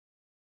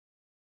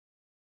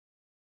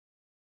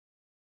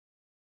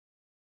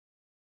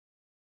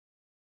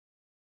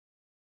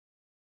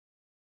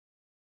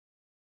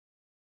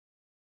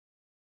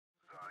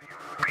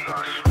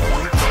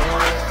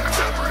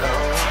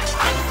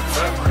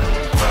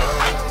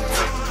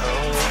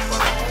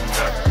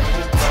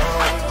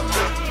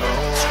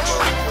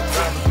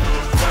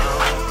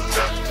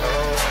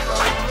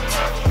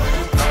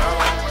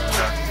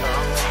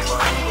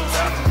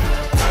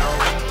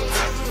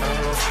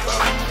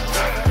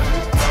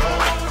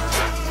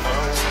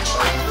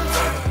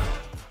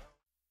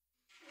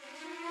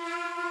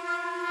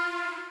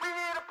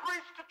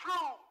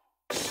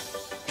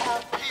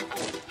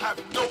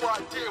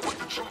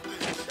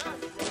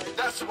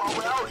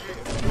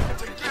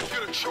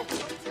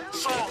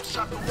Psalms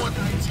chapter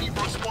 119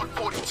 verse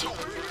 142.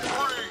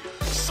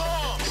 Read.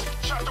 Psalms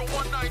chapter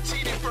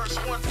 119 and verse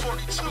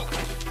 142.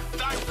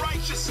 Thy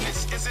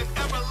righteousness is an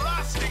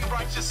everlasting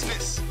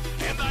righteousness,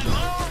 and thy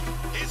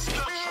love is the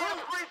truth.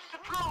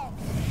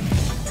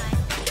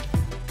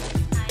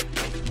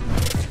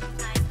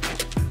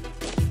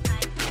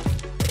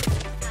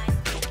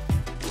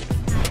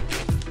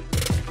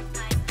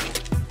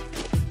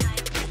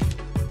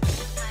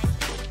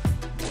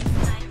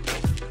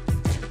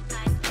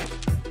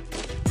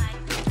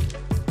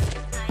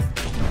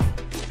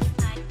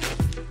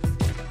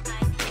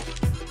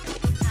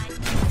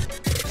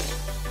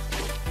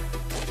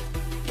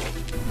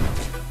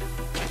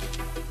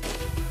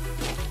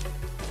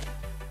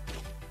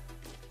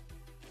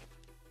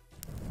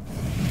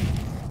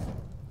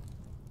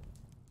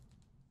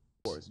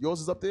 Yours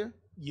is up there?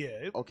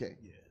 Yeah. Okay.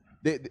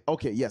 Yeah.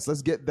 Okay, yes,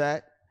 let's get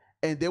that.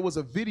 And there was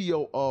a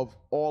video of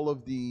all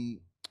of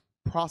the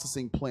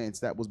processing plants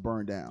that was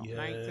burned down.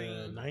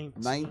 Yeah.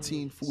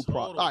 19 food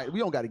products. All right, we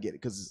don't got to get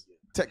it because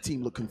tech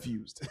team look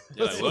confused.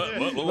 Yeah,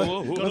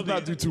 Let's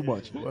not do too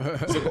much.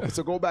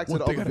 So go back to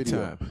the other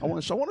video. I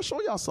want to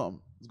show y'all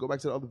something. Let's go back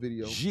to the other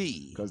video.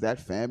 Because that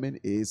famine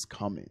is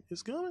coming.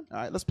 It's coming. All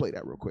right, let's play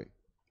that real quick.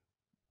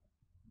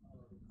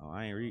 Oh,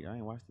 I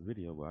ain't watched the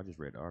video, but I just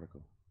read the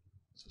article.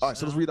 All right,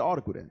 so let's read the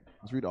article then.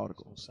 Let's read the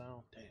article.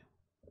 Sound, damn.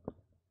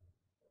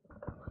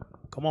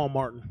 Come on,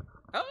 Martin.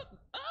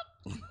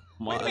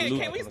 Wait a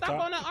minute, can we stop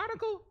on the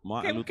article?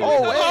 Martin Luther.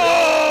 What's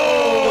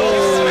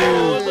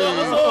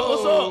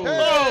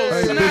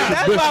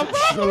up?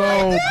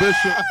 Shalom,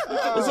 Bishop.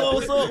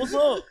 What's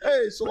up?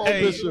 Hey, Shalom,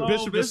 Bishop.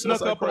 Bishop just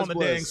snuck up on the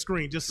dang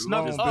screen. Just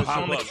snuck his up.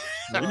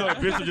 You know,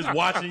 Bishop just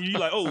watching you,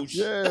 like, oh,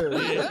 shit.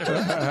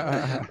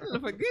 Yeah.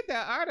 Forget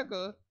that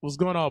article. What's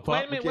going on, Pop?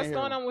 Wait a minute, what's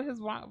going on with his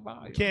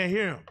volume? Can't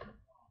hear him.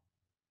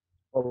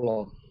 Hold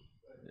on.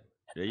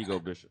 There you go,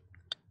 Bishop.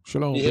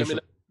 Shalom, you Bishop.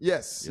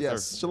 Yes.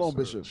 Yes, Shalom, sir.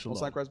 Bishop. Shalom.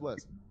 Most Christ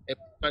bless. Hey,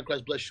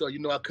 Christ bless. Sure, you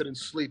know I couldn't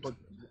sleep.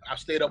 I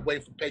stayed up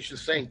waiting for patient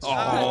saints.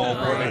 Oh,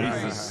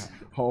 praises.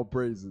 All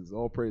praises.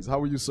 All praises. How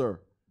are you, sir?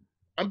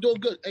 I'm doing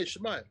good. Hey,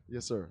 Shemaiah.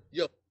 Yes, sir.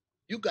 Yo,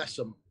 you got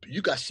some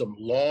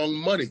long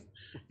money.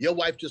 Your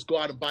wife just go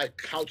out and buy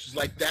couches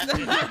like that.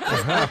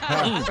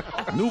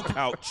 New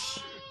couch.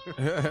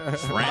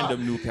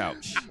 Random new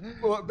couch.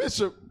 Well,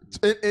 Bishop,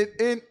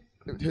 in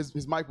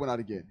his mic went out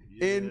again.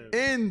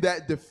 In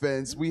that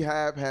defense, we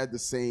have had the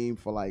same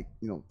for like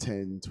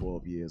 10,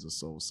 12 years or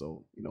so.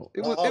 So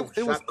it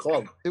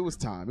was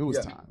time. It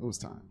was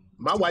time.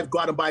 My wife go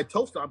out and buy a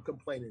toaster. I'm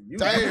complaining. You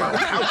Damn.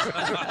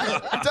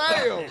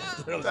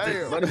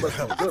 Money must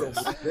be good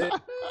over there.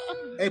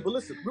 Hey, but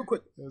listen, real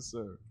quick. Yes,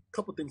 sir. A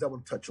couple things I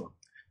want to touch on.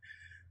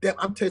 Damn,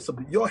 I'm telling you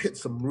something. Y'all hit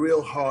some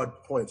real hard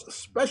points,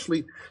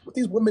 especially with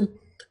these women.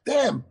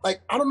 Damn,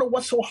 like, I don't know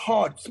what's so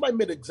hard. Somebody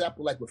made an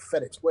example like with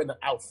FedEx wearing the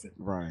outfit.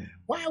 Right.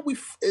 Why are we,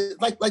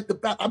 like the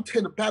battle, I'm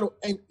telling you, the battle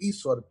ain't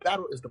Esau. The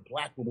battle is the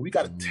black woman. We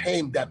got to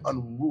tame that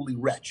unruly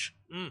wretch.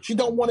 She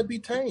don't want to be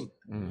tamed.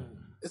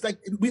 It's like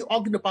we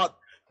arguing about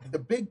the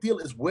big deal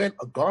is wearing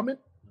a garment.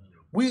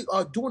 We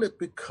are doing it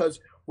because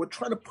we're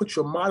trying to put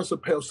your modest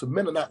apparel so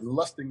men are not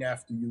lusting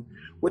after you.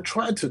 We're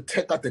trying to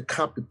take out the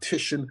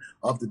competition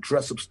of the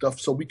dress-up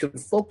stuff so we can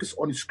focus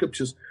on these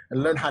scriptures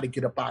and learn how to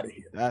get up out of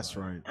here. That's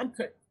right. I'm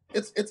telling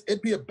you,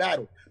 it'd be a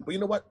battle. But you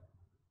know what?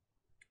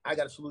 I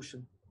got a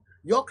solution.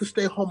 Y'all can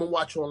stay home and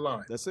watch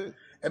online. That's it.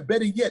 And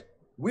better yet,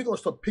 we're going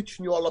to start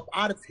pitching you all up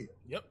out of here.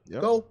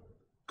 Yep. Go.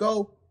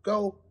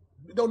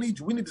 We don't need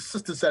you. We need the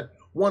sisters that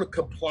want to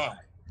comply.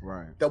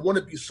 Right. That want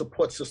to be a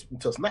support system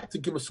to us, not to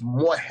give us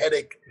more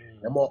headache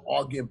and more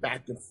arguing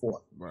back and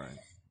forth. Right.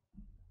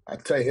 I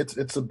tell you,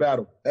 it's a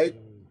battle. Hey.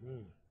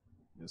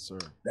 Yes, sir.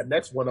 That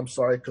next one, I'm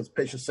sorry, because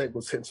Patient Saint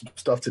was hitting some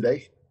stuff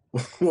today,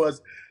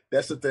 was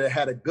that's that they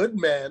had a good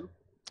man.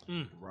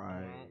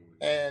 Right.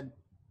 And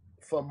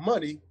for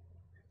money,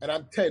 and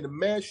I'm telling you, the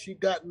man she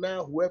got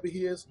now, whoever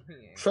he is,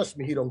 trust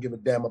me, he don't give a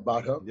damn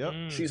about her.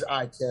 Yep. She's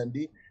eye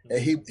candy. And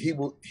he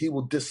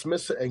will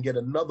dismiss her and get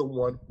another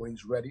one when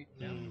he's ready.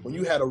 When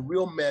you had a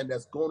real man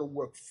that's going to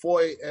work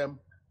 4 a.m.,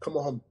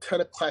 coming home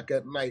 10 o'clock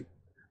at night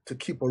to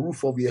keep a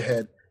roof over your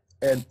head,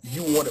 and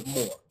you wanted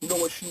more. You know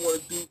what she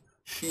want to do?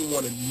 She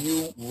want a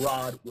new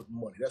rod with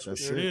money. That's what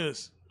it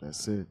is.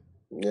 That's it.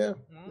 Yeah,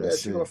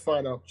 she's going to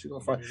find out. She's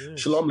going to find.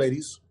 Shalom,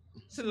 ladies.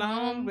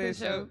 Shalom,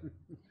 Bishop.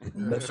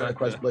 Most High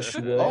Christ bless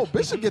you all. Oh,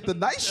 Bishop get the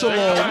nice shalom.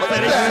 Look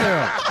at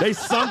that. They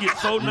sung it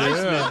so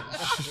nicely.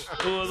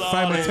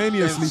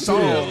 Simultaneously, too.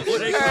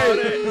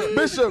 Hey,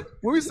 Bishop,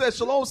 when we said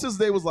shalom sisters,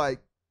 they was like,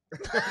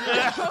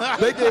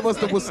 they gave us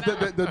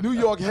the New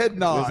York head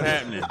nod. What's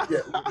happening?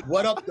 Yeah.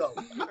 What up, though?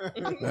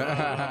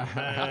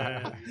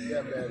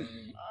 Yeah, man.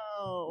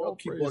 Y'all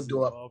keep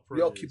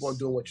on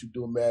doing what you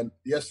do, man.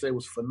 Yesterday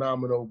was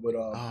phenomenal with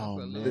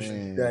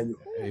Bishop Daniel.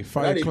 Hey,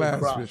 fire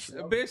class,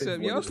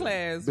 Bishop, your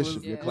class was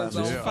on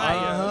Yeah.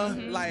 fire.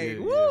 Like,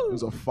 woo! It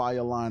was a fire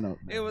lineup.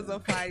 It was a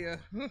fire.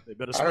 They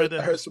better I spread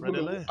heard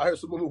that.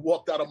 some women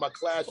walked out of my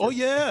class. Oh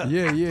yeah.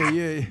 Yeah.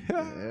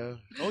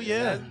 Oh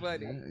yeah. That's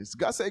funny.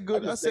 God said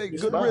good. I said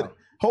good. smile.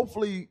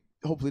 Hopefully,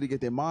 hopefully they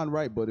get their mind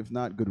right, but if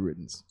not, good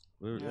riddance.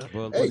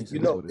 Hey, you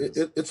know,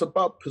 it's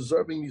about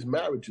preserving these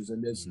marriages,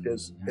 and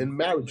there's in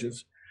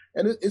marriages,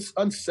 and it's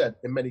unsaid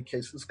in many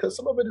cases because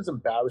some of it is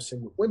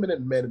embarrassing with women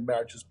and men in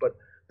marriages, but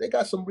they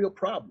got some real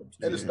problems.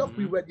 And the stuff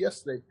we read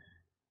yesterday,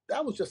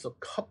 that was just a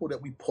couple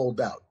that we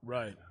pulled out.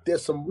 Right.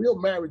 There's some real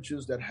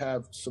marriages that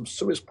have some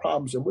serious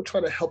problems, and we're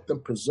trying to help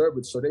them preserve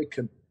it so they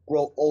can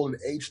grow old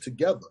and age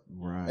together.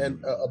 Right.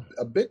 And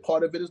a big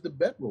part of it is the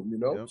bedroom, you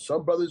know. Yep.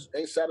 Some brothers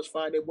ain't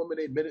satisfying their women,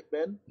 they minute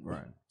men.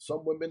 Right.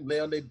 Some women lay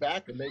on their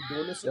back and they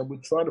doing this, and we're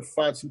trying to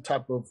find some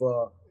type of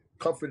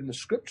comfort in the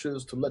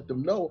scriptures to let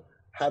them know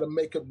how to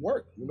make it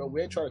work. You know,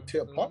 we ain't trying to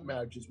tear apart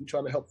marriages. We're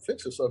trying to help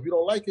fix it. So if you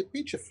don't like it,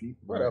 beat your feet,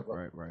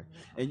 whatever. Right.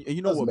 And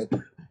you know what?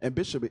 And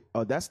Bishop,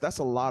 that's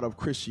a lot of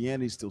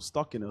Christianity still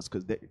stuck in us,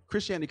 because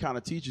Christianity kind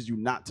of teaches you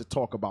not to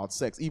talk about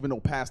sex, even though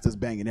pastors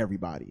banging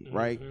everybody,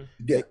 right?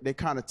 Yeah. They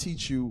kind of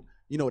teach you,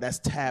 you know, that's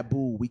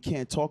taboo. We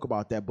can't talk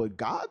about that. But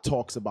God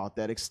talks about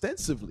that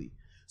extensively.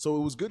 So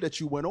it was good that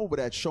you went over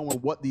that, showing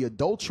what the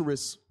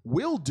adulteress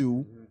will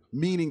do,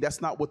 meaning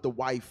that's not what the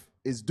wife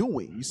is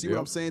doing. You see what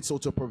I'm saying? So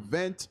to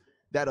prevent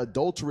that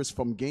adulteress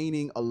from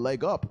gaining a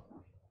leg up,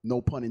 no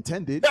pun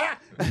intended,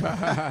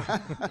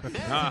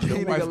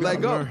 gaining a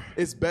leg up,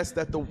 it's best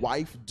that the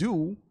wife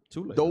do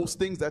those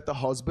things that the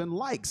husband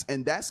likes,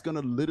 and that's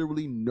gonna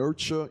literally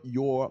nurture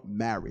your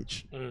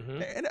marriage.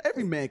 And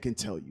every man can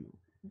tell you.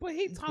 But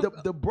he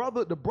the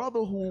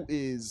brother who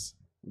is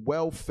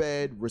well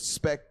fed,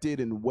 respected,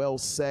 and well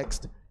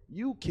sexed,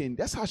 you can.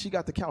 That's how she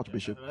got the couch,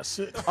 Bishop. That's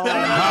it.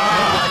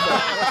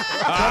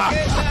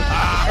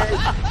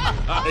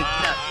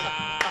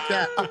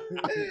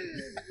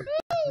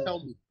 Tell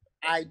me,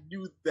 I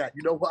knew that.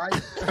 You know why?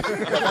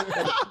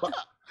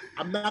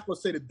 I'm not gonna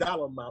say the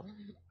dollar amount.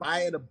 But I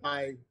had to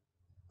buy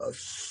a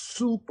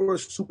super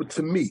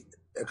to me,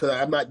 because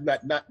I'm not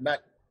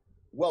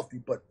wealthy,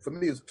 but for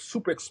me it's a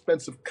super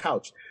expensive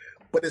couch.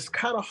 But it's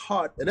kind of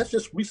hard, and that's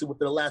just recent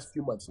within the last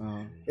few months.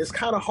 It's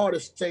kind of hard to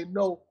say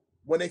no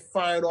when they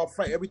firing off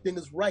right. Everything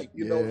is right,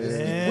 you know.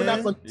 We're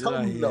not going to tell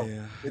them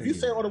no. If you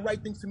say all the right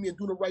things to me and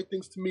do the right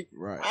things to me,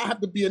 I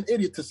have to be an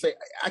idiot to say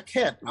I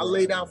can't. I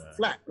lay down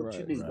flat. What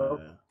you need, bro?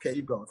 Okay,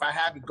 you go. If I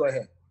have it, go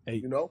ahead. Hey,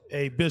 you know.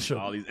 Hey, Bishop.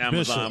 All these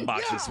Amazon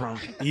boxes from.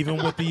 Even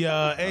with the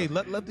hey,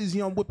 let these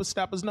young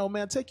whippersnappers know,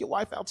 man. Take your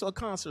wife out to a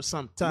concert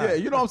sometime. Yeah,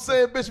 you know what I'm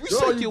saying, bitch. We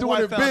saw you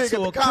doing it big at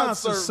the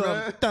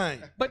concert,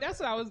 man. But that's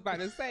what I was about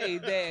to say.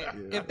 That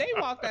if they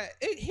walked out,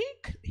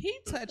 he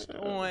touched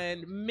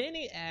on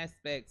many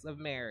aspects of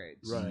marriage.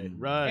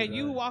 Right. And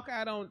you walk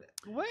out on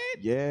what?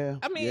 Yeah.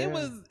 I mean, it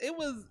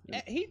was.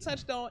 He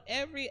touched on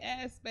every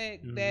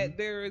aspect that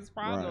there is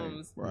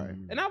problems. Right.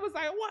 And I was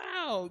like,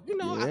 wow. You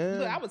know,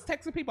 I was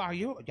texting people. Are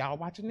y'all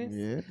watching this?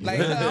 Yeah. Like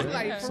I'm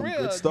like, for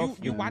real, stuff,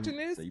 you watching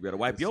this? So you better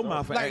wipe your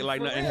mouth and act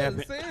like nothing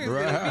happened. Seriously,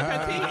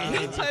 because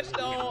he touched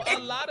on a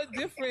lot of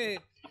different,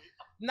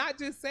 not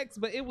just sex,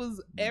 but it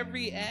was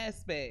every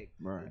aspect.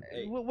 Right.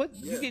 Hey, what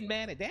you getting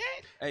mad at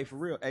that? Hey, for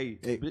real. Hey,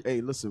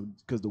 listen,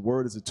 because the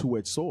word is a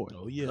two-edged sword.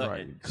 Oh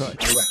yeah.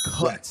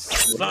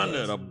 Cuts.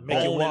 Thunder, the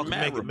bone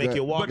and make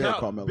it walk.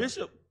 But now,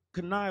 Bishop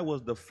Kani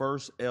was the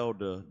first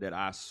elder that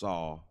I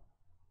saw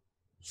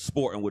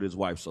sporting with his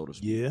wife, so to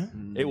speak. Yeah.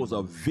 It was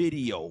a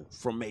video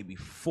from maybe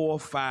 4 or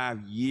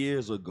 5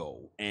 years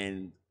ago,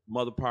 and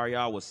Mother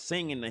Pariah was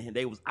singing to him.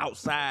 They was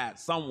outside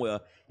somewhere,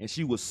 and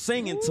she was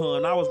singing to him.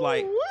 And I was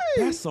like,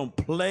 that's some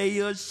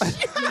player shit.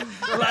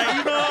 Like,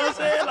 you know what I'm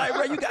saying? Like,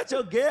 bro, you got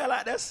your girl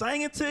out there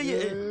singing to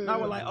you. And I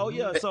was like, oh,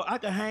 yeah, so I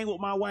can hang with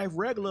my wife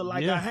regular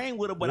like I hang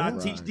with her, but I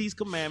teach these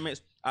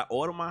commandments. I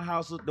order my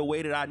house the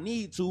way that I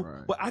need to,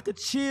 but I could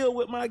chill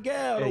with my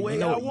gal the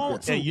way I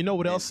want to. Hey, you know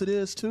what else it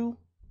is, too?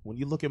 When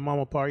you look at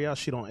Mama Pariah,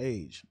 she don't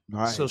age,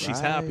 so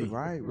she's happy.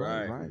 Right.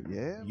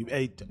 Yeah. You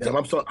ate.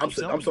 I'm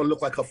starting to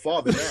look like her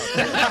father now.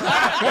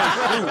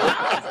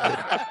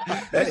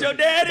 That's your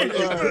daddy.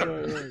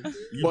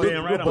 You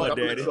being right on her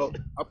daddy.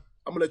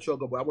 I'm gonna let y'all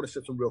go, but I want to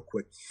say something real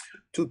quick.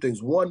 Two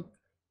things. One,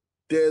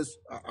 there's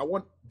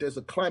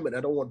a climate.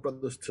 I don't want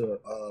brothers to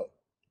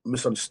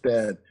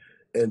misunderstand.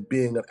 And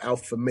being an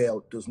alpha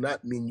male does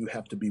not mean you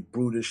have to be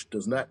brutish,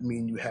 does not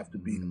mean you have to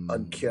be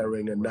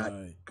uncaring and not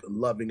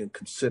loving and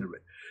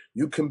considerate.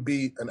 You can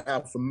be an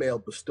alpha male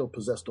but still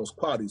possess those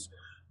qualities.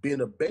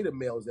 Being a beta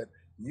male is that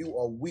you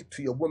are weak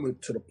to your woman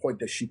to the point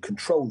that she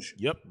controls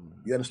you. Yep.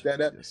 You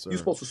understand that? Yes, you're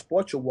supposed to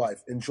support your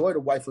wife, enjoy the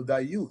wife of thy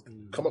youth,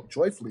 come up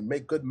joyfully,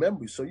 make good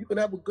memories so you can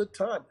have a good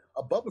time.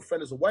 Above a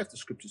friend is a wife, the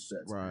scripture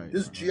says. Right.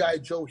 This G.I.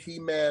 Joe,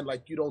 He-Man,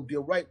 like you don't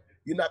deal right.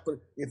 You're not going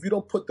to, if you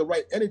don't put the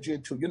right energy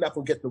into it, you're not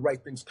going to get the right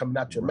things coming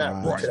out your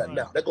mouth. Look at that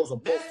now. That goes on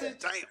both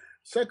ends.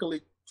 Secondly,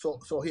 so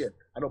here,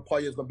 I know Paul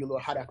is going to be a little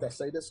hot after I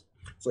say this.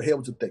 So here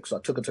was the thing. So I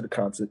took her to the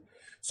concert.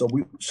 So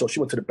she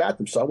went to the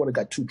bathroom. So I went and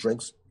got 2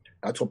 drinks.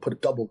 I told her to put a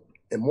double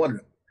in one of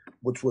them,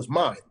 which was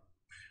mine.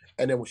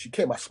 And then when she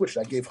came, I switched.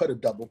 I gave her the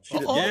double. She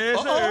didn't.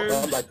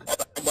 I'm like,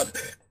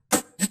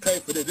 you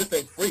paid for this. This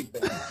ain't free,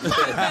 man.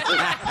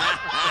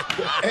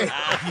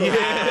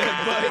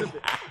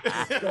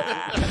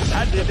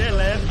 I did that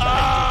last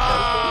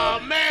night.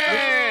 Oh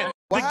man.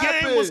 The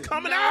game was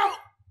coming out.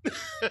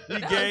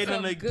 He gave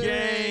him the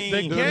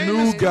game. The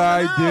new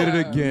guy did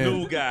it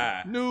again.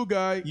 New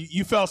guy.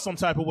 You felt some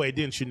type of way,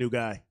 didn't you, new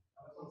guy?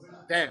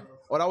 Damn.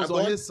 Oh, that was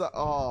on his side.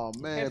 Oh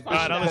man, All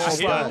right, I'll let you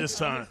slide this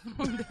time.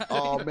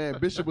 Oh man,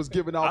 Bishop was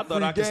giving out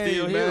free I could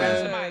still game, hear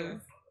man.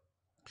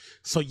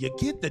 So you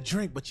get the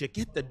drink, but you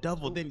get the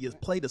double, then you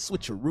play the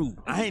switcheroo.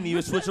 I ain't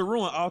even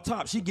switcheroo off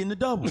top. She getting the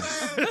double.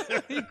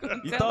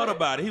 He thought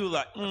about it. He was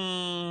like,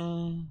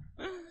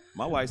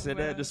 My wife said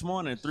that this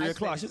morning at 3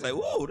 o'clock. She's like,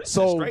 whoa, this is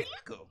straight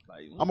liquor.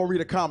 Like, I'm going to read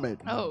a comment.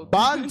 Oh.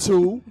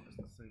 Bantu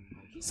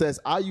says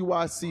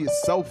IUIC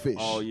is selfish.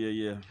 Oh,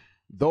 yeah.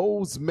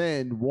 Those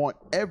men want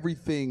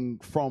everything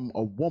from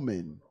a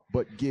woman,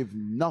 but give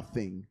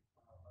nothing,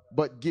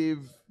 but give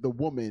the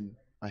woman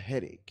a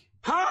headache.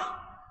 Huh?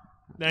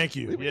 Thank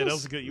you. Yeah, that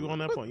was good. You on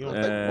that point. What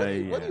are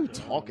you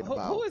talking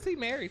about? Who is he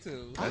married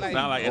to?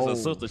 Not like it's a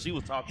sister. She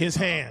was talking. His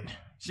hand.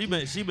 She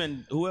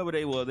been whoever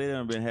they were. They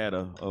done been had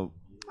a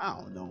I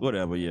don't know.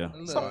 Whatever. Yeah.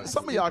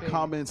 Some of y'all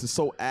comments are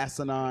so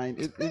asinine.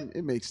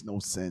 It makes no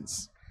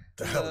sense.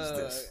 The hell is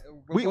this?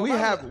 We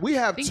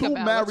have two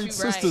married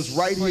sisters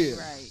right here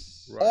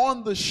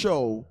on the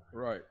show.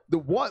 Right. The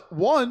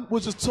one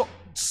was just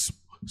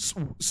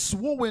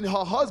swooning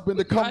her husband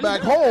to come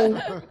back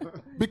home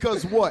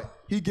because what?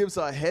 He gives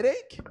her a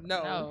headache?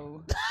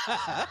 No.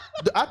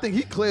 I think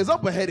he clears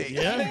up a headache.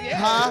 Yeah.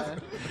 Huh?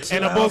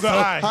 And a booger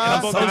eye.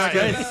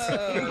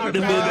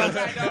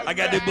 I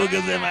got the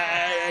boogers in my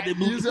eye.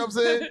 You see what I'm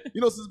saying?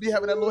 You know, since be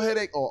having that little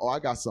headache. Oh, I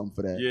got something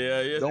for that.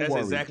 Yeah. Don't That's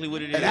worry. exactly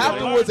what it is. And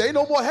afterwards, ain't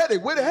no more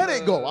headache. Where the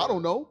headache go? I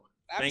don't know.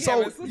 I be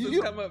having sisters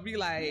come up be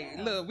like,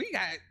 look, we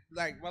got,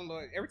 like, my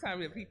Lord, every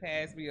time if he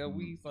passed me or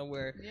we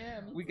somewhere,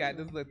 we got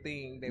this little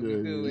thing that we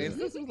do. And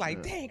sister was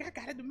like, dang, I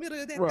got in the middle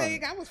of that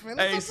thing. I was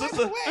feeling some type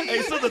of way.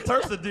 Hey, Sister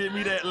Tersa did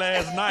me that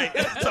last night.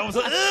 So I was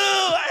like,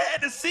 I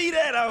had to see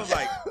that. I was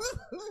like,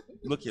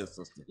 look here,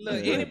 sister.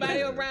 Look,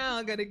 anybody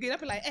around gonna get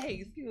up and like,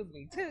 hey, excuse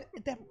me.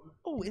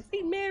 Oh, is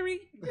he married?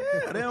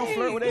 Yeah, they don't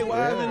flirt with their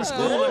wives in the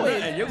school.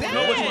 And you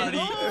know which one of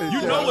these.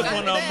 You know which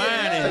one of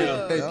mine in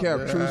here. Hey,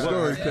 Cap, true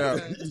story, Cap.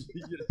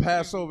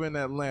 Passover in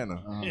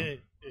Atlanta.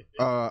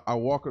 I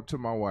walk up to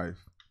my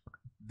wife.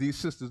 These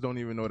sisters don't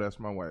even know that's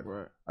my wife.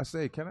 Right. I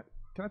say, can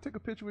I take a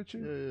picture with you?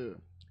 Yeah.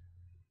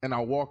 And I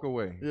walk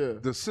away. Yeah.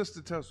 The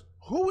sister tells,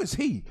 who is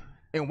he?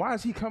 And why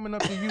is he coming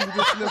up to you?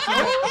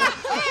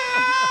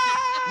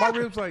 My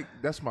rib's like,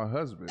 that's my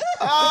husband.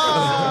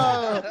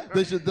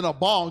 Then a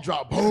bomb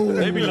drop. Boom.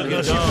 They be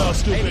looking dumb.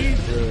 They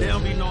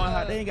don't be knowing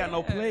how. They ain't got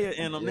no player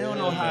in them. They don't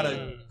know how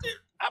to.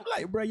 I'm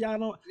like, bro, y'all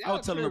don't. I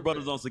was telling the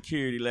brothers on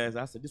security last.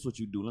 I said, this is what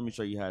you do. Let me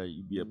show you how to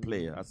be a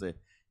player. I said,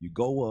 you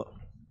go up.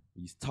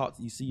 You talk.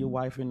 You see your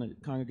wife in the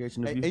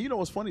congregation. And you know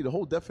what's funny? The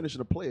whole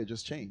definition of player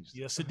just changed.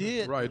 Yes, it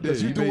did. Right.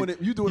 Because you doing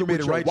it with your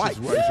wife. Right.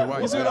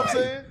 You see what I'm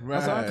saying?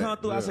 Right. So I come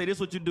through. I say, this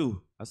is what you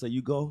do. I say,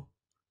 you go.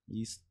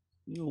 You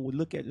we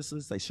look at this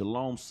and say,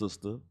 shalom,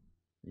 sister.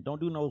 You don't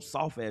do no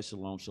soft ass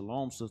shalom.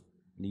 Shalom, sister.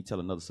 And you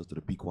tell another sister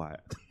to be quiet.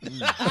 They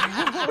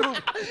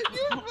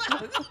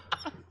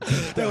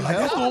were like,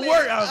 that's gonna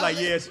work. I was like,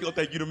 yeah, she gonna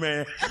think you the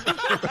man.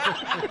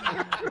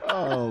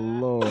 Oh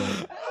Lord.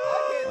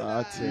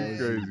 I tell you.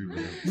 Crazy,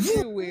 man.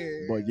 You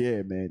weird. But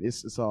yeah, man,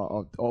 it's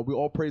all we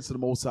all praise to the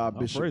Most High.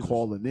 Bishop praises.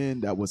 calling in.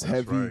 That was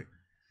heavy. Right.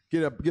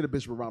 Get a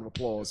bishop a round of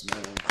applause,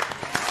 man.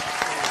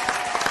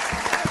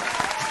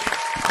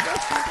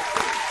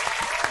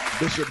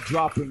 Bishop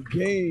dropping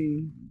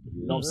game.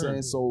 You know what I'm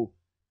saying? So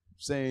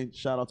saying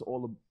shout out to all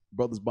the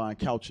brothers buying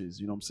couches,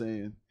 you know what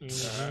I'm saying?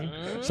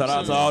 Shout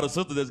out to all the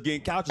sisters that's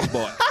getting couches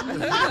bought.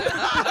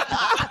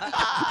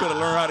 You better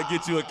learn how to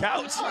get you a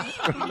couch.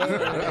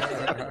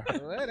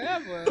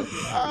 Whatever.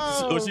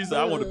 So she said,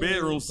 I want a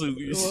bedroom suit.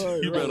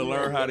 You better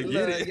learn how to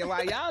get it.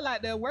 While y'all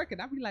out there working,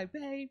 I be like,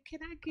 babe,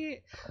 can I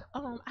get,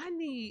 I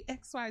need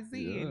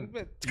XYZ.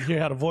 But You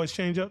hear how the voice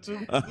change up too?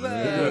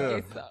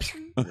 look,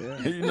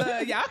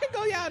 y'all can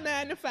go y'all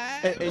 9 to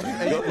 5. And y'all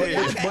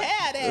can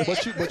have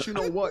that. But you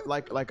know what?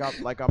 Like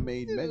I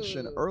made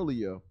mention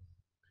earlier,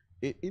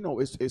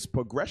 it's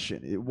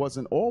progression. It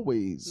wasn't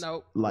always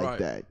like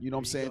that. You know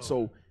what I'm saying?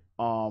 So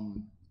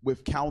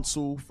with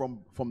counsel from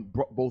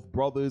both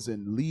brothers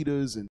and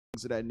leaders and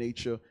things of that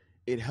nature,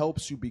 it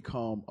helps you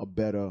become a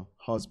better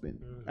husband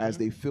as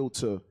they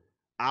filter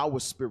our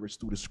spirits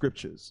through the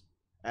scriptures,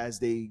 as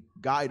they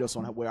guide us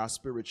on where our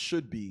spirits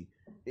should be.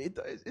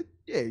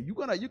 You're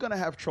gonna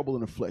have trouble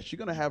in the flesh. You're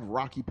gonna have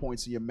rocky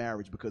points in your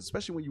marriage, because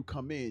especially when you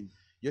come in,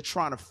 you're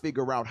trying to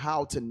figure out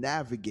how to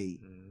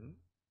navigate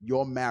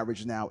your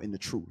marriage now in the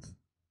truth.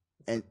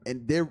 And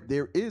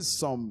there is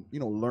some,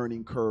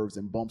 learning curves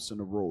and bumps in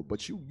the road,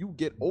 but you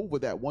get over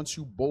that once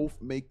you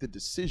both make the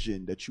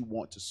decision that you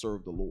want to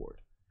serve the Lord.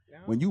 Yeah.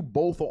 When you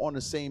both are on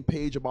the same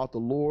page about the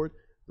Lord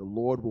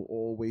will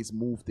always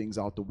move things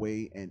out the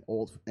way and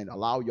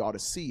allow y'all to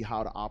see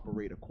how to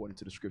operate according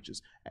to the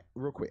scriptures.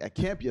 Real quick, at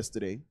camp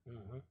yesterday,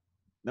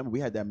 remember we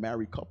had that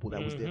married couple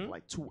that was there for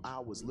like 2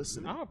 hours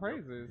listening. Oh,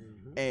 praises.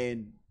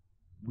 And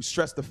we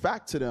stressed the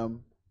fact to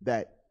them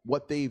that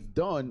what they've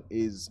done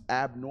is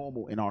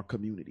abnormal in our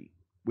community.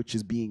 which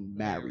is being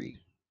married.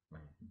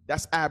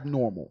 That's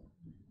abnormal.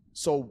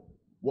 So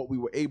what we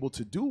were able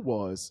to do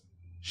was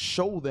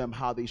show them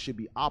how they should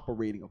be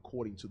operating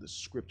according to the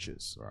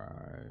scriptures.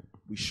 Right.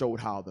 We showed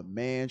how the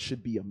man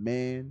should be a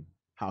man,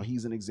 how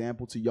he's an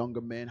example to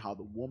younger men, how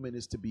the woman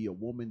is to be a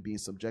woman, be in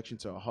subjection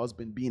to her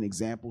husband, being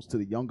examples to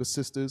the younger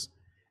sisters.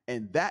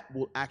 And that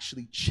will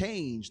actually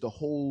change the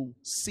whole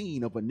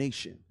scene of a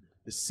nation,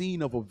 the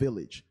scene of a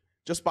village.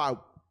 Just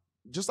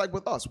like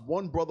with us,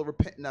 one brother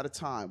repenting at a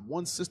time,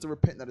 one sister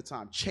repenting at a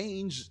time,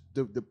 change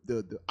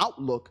the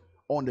outlook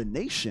on the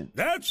nation.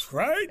 That's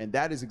right. And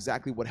that is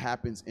exactly what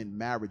happens in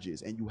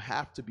marriages. And you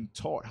have to be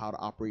taught how to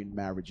operate in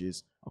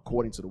marriages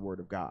according to the word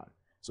of God.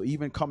 So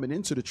even coming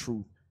into the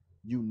truth,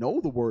 you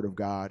know the word of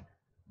God,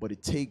 but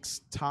it takes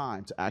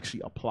time to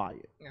actually apply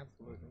it.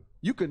 Absolutely.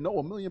 You can know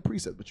a million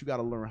precepts, but you got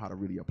to learn how to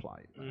really apply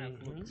it.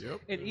 Absolutely.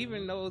 Yep. And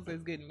even those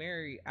that's getting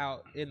married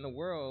out in the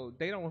world,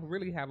 they don't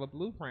really have a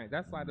blueprint.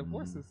 That's why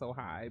divorce is so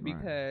high,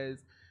 because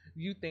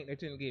you think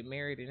that you're gonna get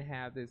married and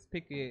have this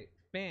picket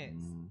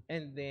fence,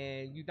 and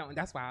then you don't.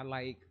 That's why I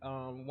like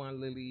One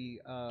Lily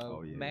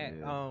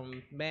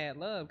Mad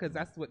Love, because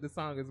that's what the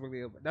song is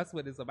really about. That's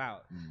what it's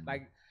about.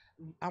 Like,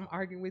 I'm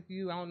arguing with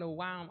you. I don't know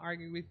why I'm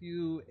arguing with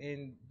you,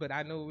 but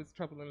I know it's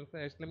trouble in the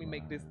flesh. Let me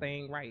make this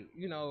thing right,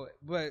 you know.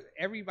 But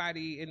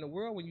everybody in the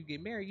world, when you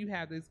get married, you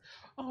have this,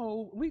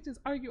 we just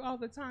argue all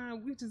the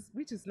time. We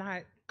just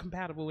not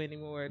compatible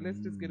anymore. Let's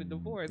just get a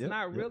divorce.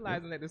 Not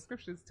realizing that the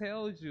scriptures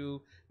tells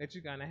you that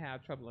you're gonna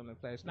have trouble in the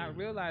flesh. Not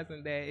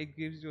realizing that it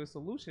gives you a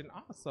solution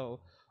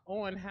also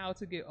on how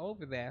to get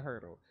over that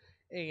hurdle.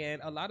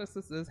 And a lot of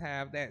sisters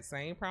have that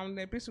same problem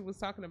that Bishop was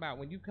talking about.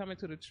 When you come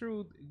into the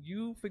truth,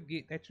 you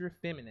forget that you're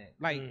feminine.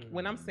 Like,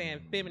 when I'm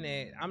saying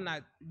feminine, I'm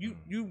not,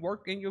 you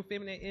work in your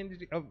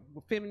femininity,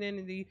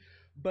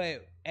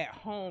 but at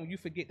home, you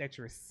forget that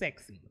you're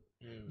sexy.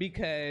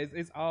 Because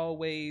it's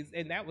always,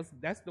 and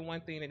that's the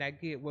one thing that I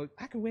get. Well,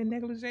 I can wear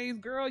negligees,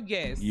 girl.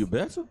 Yes, you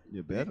better.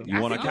 You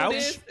want a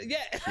couch? Yeah,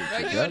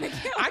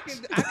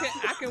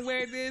 I can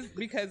wear this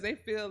because they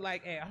feel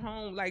like at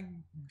home. Like,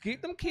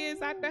 get them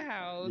kids out the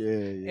house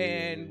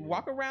and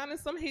walk around in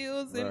some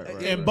heels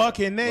and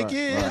bucket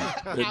naked.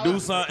 To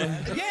do something.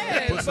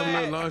 Yeah, put some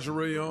little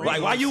lingerie on.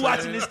 Like, why you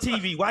watching this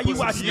TV? Why you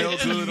watching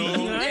this TV?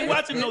 You ain't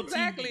watching no TV.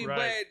 Exactly,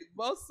 but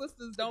most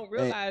sisters don't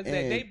realize that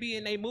they be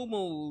in their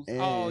moo-moos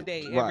all day.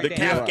 The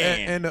calf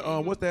can.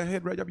 And what's that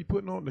head wrap y'all be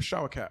putting on? The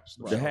shower caps.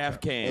 The half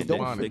can.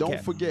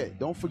 Don't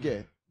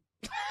forget.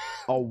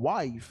 A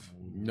wife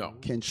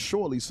can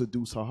surely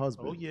seduce her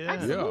husband. Oh yeah,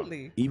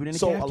 absolutely. Even in the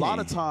so a lot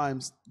of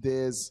times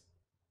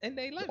and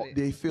they love it.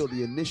 They feel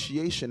the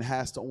initiation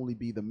has to only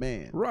be the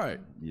man. Right.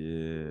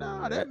 Yeah.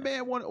 Nah, that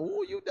man want.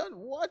 Oh, you done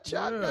watch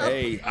out.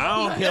 Hey,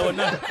 I don't care what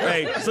nothing.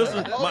 Hey,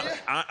 sister,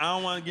 I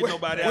don't want to get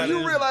nobody out of this.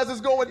 When you realize it's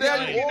going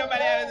down, you get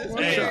nobody out of this.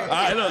 Hey,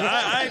 look,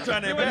 I ain't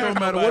trying to embarrass no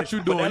matter nobody, what you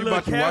doing, that you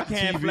about to watch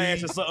can TV.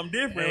 Flash or something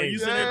different. When you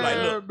sit there like,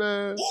 look,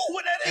 man. ooh,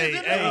 what that is?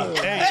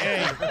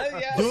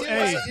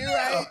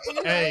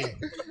 Hey.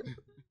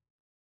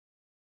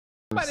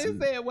 Somebody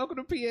said, "Welcome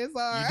to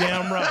PSR." You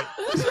damn right.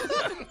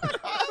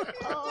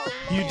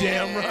 You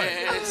damn right.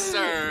 Yes,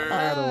 sir.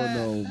 I don't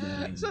know,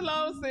 man.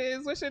 Shalom,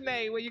 sis. What's your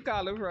name? Where you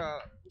calling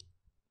from?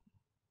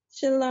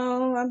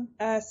 Shalom.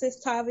 I'm Sis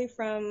Tavi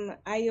from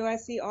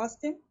IUIC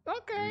Austin.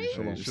 Okay.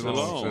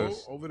 Shalom.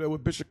 Over there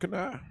with Bishop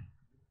Kani.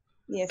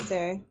 Yes,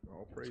 sir.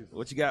 All praise.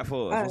 What you got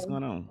for us? What's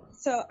going on?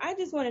 So I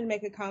just wanted to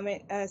make a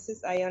comment.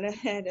 Sis Iona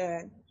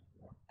had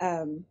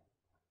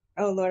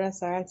oh Lord, I'm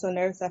sorry. I'm so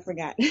nervous I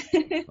forgot.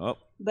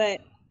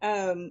 But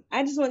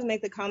I just wanted to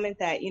make the comment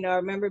that, I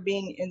remember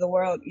being in the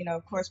world,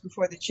 of course,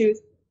 before the truth,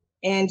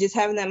 and just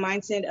having that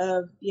mindset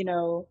of,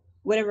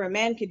 whatever a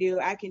man can do,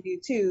 I can do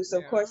too. So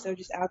of course they're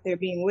just out there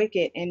being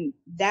wicked. And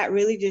that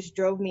really just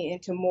drove me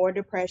into more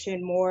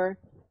depression, more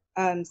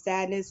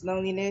sadness,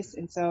 loneliness.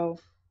 And so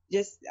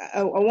just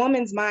a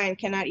woman's mind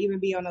cannot even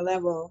be on a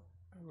level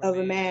of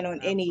a man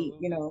on any,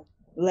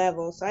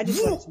 level. So I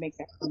just wanted to make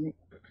that comment.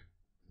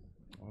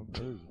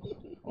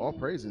 All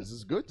praises.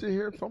 It's good to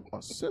hear from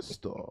a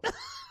sister.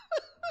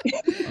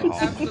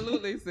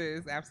 Absolutely,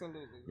 sis.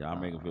 Absolutely. Y'all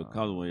make me feel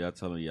comfortable when y'all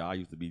telling y'all I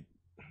used to be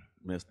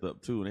messed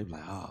up too, and they be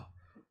like, "Oh,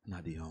 I'm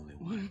not the only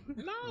one."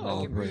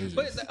 No,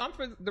 but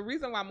the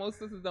reason why most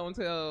sisters don't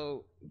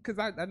tell, because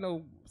I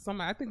know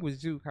somebody, I think it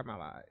was Jude come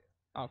out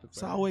officer.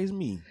 It's always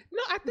me.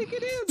 No, I think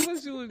it is.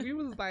 Was you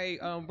was like,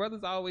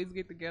 brothers always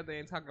get together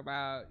and talk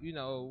about,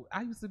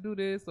 I used to do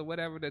this or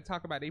whatever, to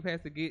talk about they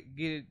past to get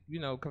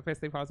confess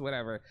their faults or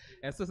whatever.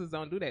 And sisters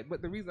don't do that.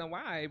 But the reason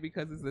why,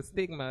 because it's a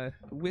stigma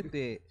with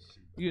it,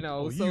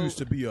 so you used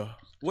to be a.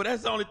 Well,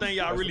 that's the only thing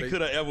y'all really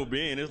could have ever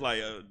been. It's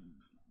like,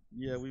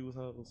 yeah, we was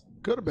hoes.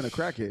 Could have been a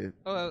crackhead.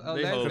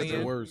 That's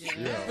the worst.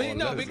 Yeah. But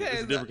no, because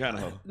it's a different kind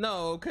of hoe.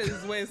 No,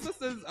 because when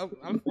sisters,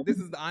 this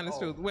is the honest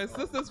truth. When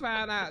sisters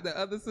found out that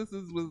other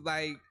sisters was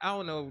like, I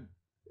don't know,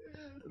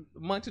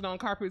 munching on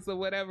carpets or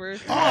whatever.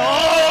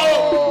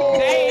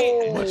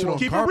 Munching on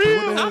keep carpet? it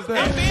real. I'm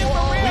being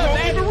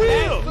for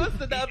real.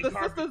 The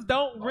sisters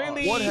don't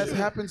really. What has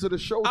happened to the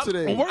show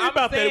today? Don't worry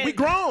about that. We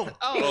grown.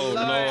 Oh,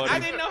 Lord. I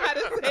didn't know how to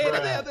say it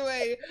the other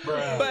way.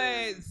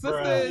 But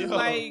sisters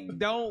like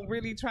don't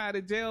really try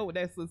to gel with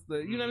that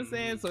sister. You know what I'm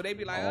saying? So they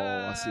be like,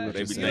 I see what they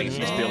you're be saying. thinking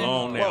she's still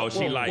on now.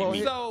 She like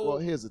me. Well,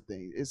 here's the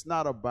thing. It's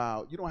not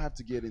about, you don't have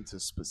to get into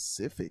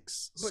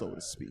specifics, so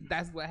to speak.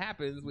 That's what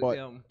happens with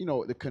them. You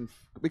know,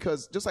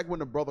 because just like when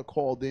the brother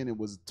called in and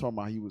was talking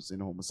about he was in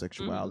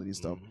homosexuality and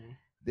stuff,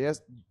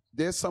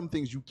 there's some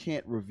things you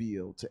can't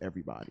reveal to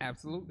everybody.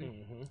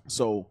 Absolutely.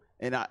 So,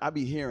 and I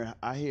hear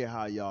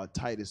how y'all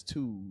Titus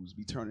 2s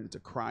be turning into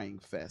crying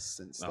fests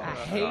and stuff. I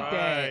hate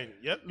that.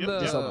 Yep.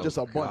 Just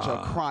a bunch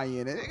of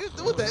crying.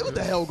 What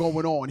the hell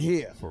going on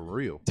here? For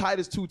real.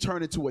 Titus 2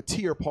 turned into a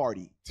tear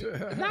party.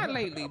 Not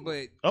lately,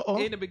 but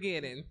in the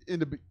beginning.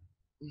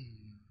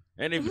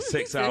 And it was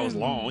 6 hours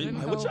long. You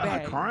like, what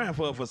y'all crying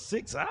for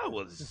 6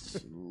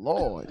 hours?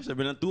 Lord. I should have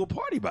been through a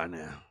party by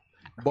now.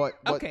 But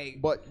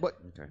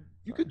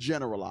you could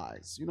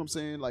generalize. You know what I'm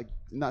saying? Like,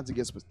 not to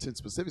get to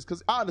specifics,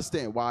 because I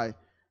understand why.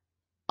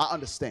 I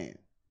understand.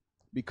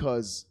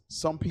 Because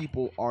some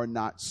people are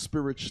not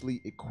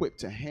spiritually equipped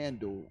to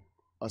handle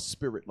a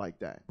spirit like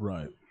that.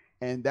 Right.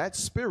 And that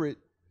spirit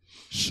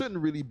shouldn't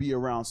really be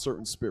around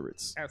certain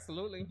spirits.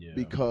 Absolutely. Yeah.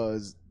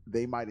 Because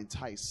they might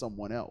entice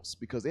someone else,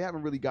 because they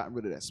haven't really gotten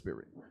rid of that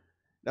spirit.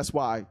 That's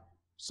why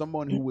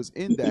someone who was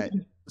in that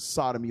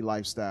sodomy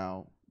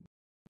lifestyle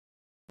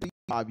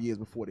 5 years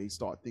before they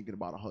start thinking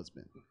about a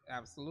husband.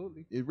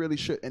 Absolutely. It really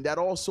should. And that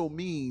also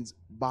means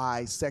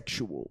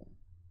bisexual.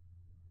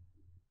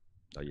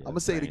 I'm going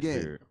to say it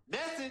again.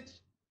 Message.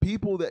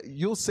 People that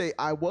you'll say,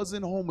 I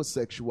wasn't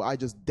homosexual, I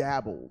just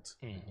dabbled.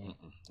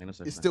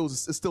 It's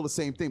still the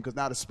same thing, because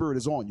now the spirit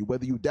is on you.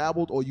 Whether you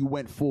dabbled or you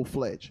went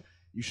full-fledged,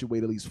 you should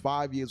wait at least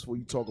 5 years before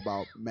you talk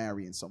about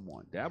marrying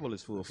someone. Dabble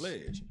is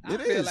full-fledged.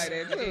 It is. Feel like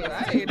that too.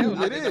 I ain't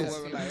never It is.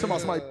 Talking about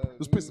somebody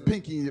was putting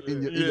pinky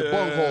in your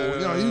bunghole.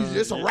 You know,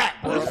 it's a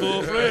wrap, bro. It's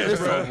full-fledged,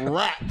 It's a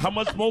wrap. How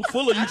much more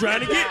full are you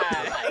trying to get?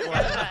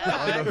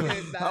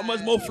 How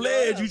much more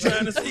fledged you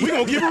trying to see? We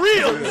gonna keep it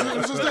real.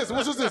 What's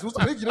this? What's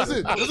the pinky? That's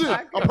it.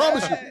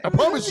 I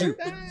promise you.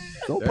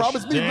 Don't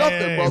promise me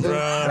nothing, brother.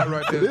 That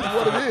right there. It is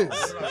what it is.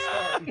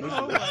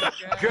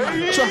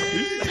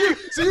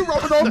 See, you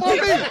rubbing off on me.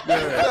 What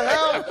the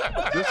hell?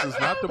 This is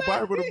not the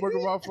Bible, the book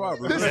of our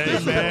fathers.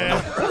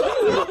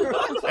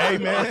 Hey,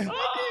 man.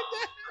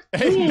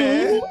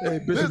 Hey,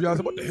 Bishop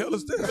Johnson, what the hell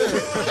is this?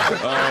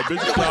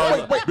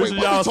 Bishop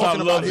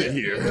Johnson loves it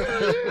here.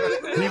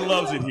 He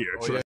loves it here.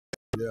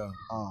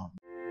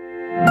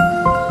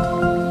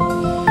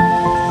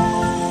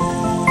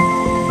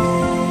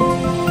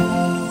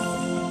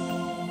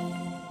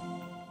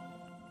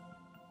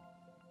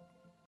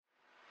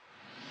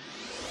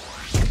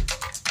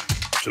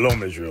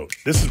 Shalom, Israel.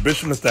 This is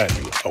Bishop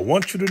Nathaniel. I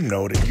want you to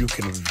know that you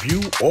can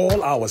view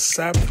all our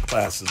Sabbath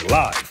classes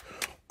live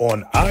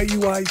on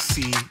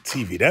IUIC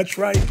TV. That's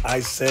right, I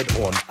said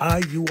on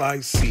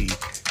IUIC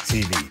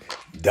TV.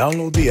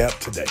 Download the app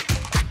today.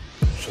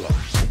 Shalom.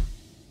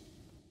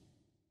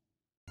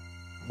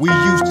 We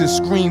used to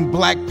scream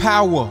Black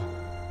Power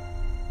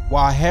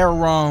while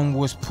Heron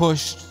was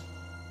pushed.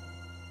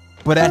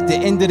 But at the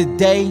end of the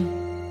day,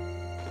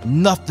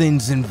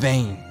 nothing's in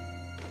vain.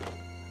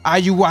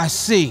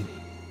 IUIC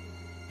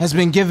has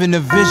been given a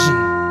vision.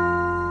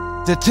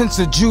 The tents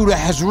of Judah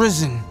has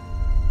risen.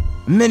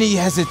 Many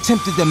has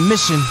attempted the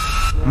mission,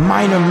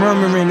 minor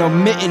murmuring,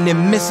 omitting,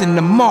 and missing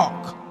the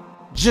mark.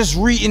 Just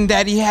reading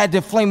that he had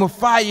the flame of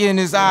fire in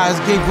his eyes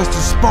gave us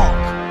the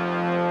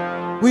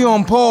spark. We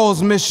on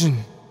Paul's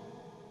mission.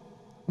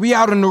 We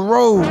out on the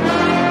road,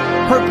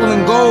 purple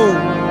and gold,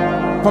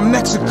 from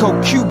Mexico,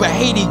 Cuba,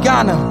 Haiti,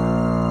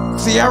 Ghana,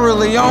 Sierra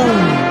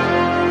Leone.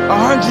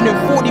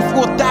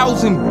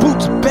 144,000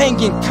 boots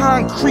banging,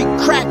 concrete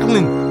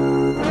crackling.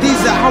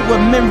 These are our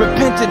men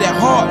repented at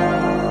heart.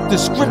 The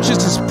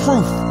scriptures is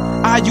proof.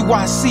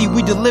 IUIC,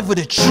 we deliver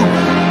the truth.